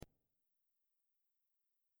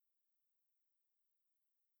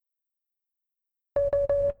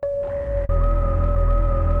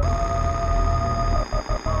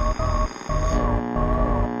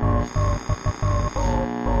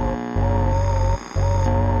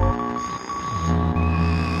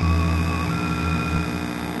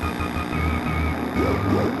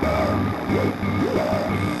You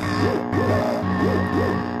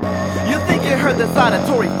think you heard this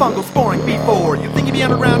auditory fungal scoring before? You think you'd be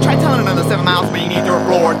underground? Try telling another 7 miles beneath your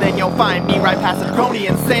floor. Then you'll find me right past the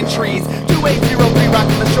draconian centuries. 2803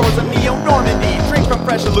 rocking the shores of Neo-Normandy. Drink from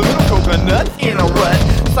fresh aluminum coconuts in a rut.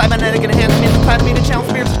 Cybernetic enhancements clad me to challenge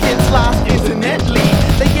spirits of kids lost incidentally.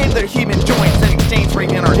 They gave their human joints in exchange for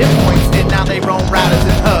our hit points, and now they roam routers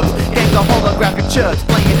and hubs. Games of holographic chuds,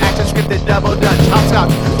 playing action scripted double dutch. Hopscotch,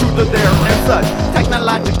 truth or dare and such.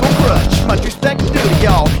 Technological crutch, much respect due to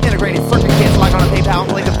y'all. Integrated circuit kits like on a PayPal and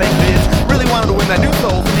play the fake bids. Really wanted to win that new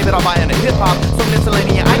soul, so maybe I'll buy into hip hop. So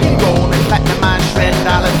miscellania I can go and platinum mind shred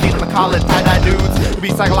dollars. Feeding the college tie-dye dudes to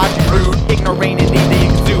be psychologically rude, ignorant and need to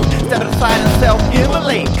exude. Step aside and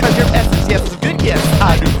self-immolate, cause your essence, yes, is a good yes.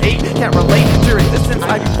 I do hate, can't relate to your existence,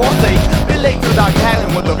 I do forsake. Relate to Dr.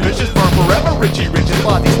 Hagen with the vicious burn forever, Richie Riches.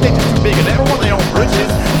 But these stages too big and everyone they own bridges.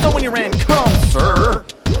 So when you're in, come, sir,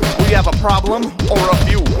 we have a problem or a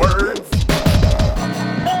few words.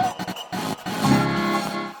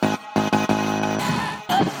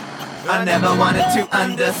 I never wanted to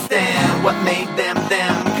understand what made them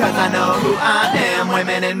them, cause I know who I am.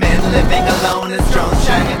 Women and men living alone as drones,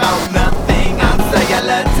 chatting about nothing on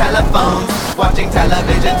cellular telephones. Watching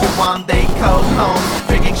television to warm they cold homes.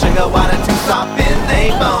 Drinking sugar water to soften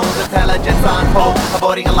they bones. Intelligence on hold,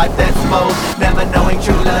 avoiding a life that's bold. Never knowing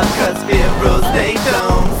true love cause fear rules they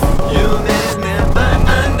don't. Humans never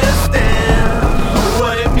understand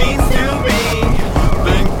what it means to be.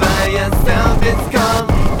 Think by yourself, it's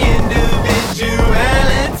called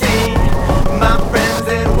individuality. My friends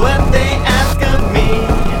and what they ask of me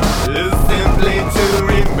is simply to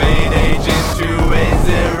remain Agent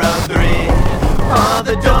 2803. All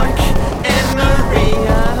the dark and Marie,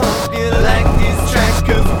 I hope you like these tracks,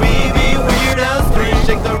 cause we be weirdos three.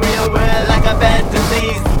 Shake the real world like a bad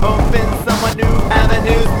disease. Open someone new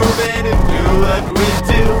avenues, moving into what we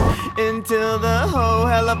do, until the whole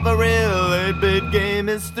hella for real 8-bit game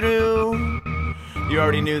is through. You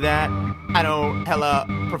already knew that. I don't hella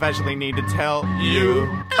professionally need to tell you.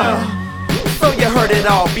 So you heard it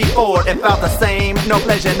all before, it felt the same. No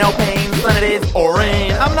pleasure, no pain, sun it is or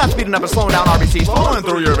rain. I'm not speeding up or slowing down RBCs, flowing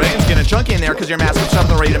through your veins. Getting chunky in there cause your mask is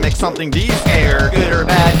something ready to make something de-scare. Good or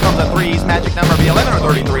bad comes in threes, magic number be 11 or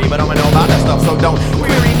 33. But I don't know about that stuff, so don't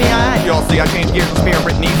query me. You'll see I change gears and spear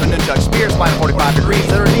Britney's and Nunchuck Spears flying 45 degrees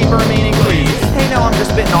that are deeper meaning please. Hey no, I'm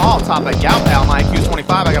just spitting all topic gal pal. My IQ's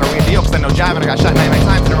 25, I got a real deal cause I know jive and I got shot 99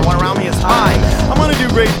 times and everyone around me is high. I'm gonna do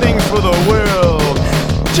great things for the world.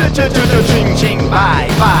 Ching ching bye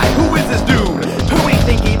bye. Who is this dude? Who we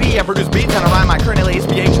think he be? I produce beats and I rhyme my Cornelius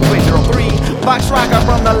BH 203. Fox rocker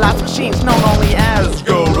from the last machines known only as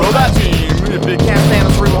Go Robot Team. If it can't stand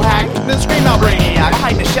a cerebral hack, then scream out brainiac.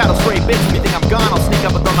 Hide in the shadows, stray bits. If you think I'm gone, I'll sneak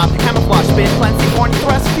up with them out the camouflage spit. Cleansing horn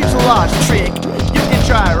thrust, fuselage trick. You can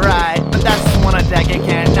try right, but that's one attack you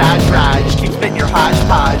can't dodge right. Just keep spitting your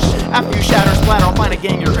hodgepodge. After you shatter, splatter, I'll find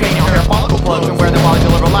again your cranial hair follicle plugs and wear them while I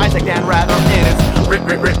deliver lies like Dan Rather in his rip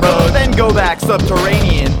bug. Then go back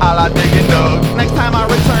subterranean, a la digging dug. Next time I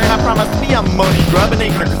return, I promise to be a money grub, an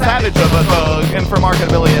ignorant savage of a thug. And for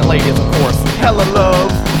marketability and ladies, of course, hella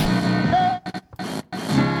love.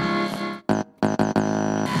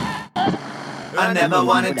 I never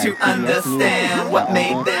wanted to understand what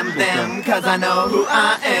made them them, cause I know who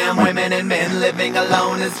I am. Women and men living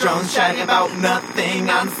alone as drones, chatting about nothing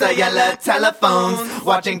on cellular telephones.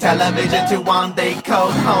 Watching television to warm they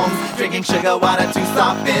cold homes. Drinking sugar water to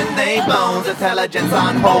soften they bones. Intelligence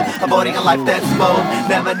on hold, avoiding a life that's bold.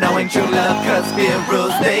 Never knowing true love cause fear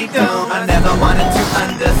rules they don't. I never wanted to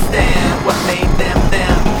understand what made them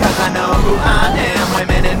them, cause I know who I am.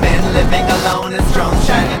 Women and men living alone as drones,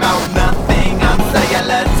 chatting about nothing on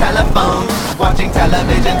cellular telephones. Watching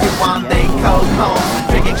television to warm they cold homes.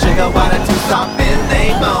 Drinking sugar water to soften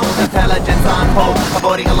they bones. Intelligence on hold,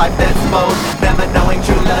 avoiding a life that's bold. Never knowing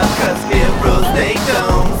true love cause fear rules they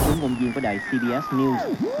don't. Ứng viên của đài CBS News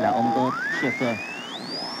là ông Bob Schaefer.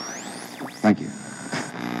 Thank you.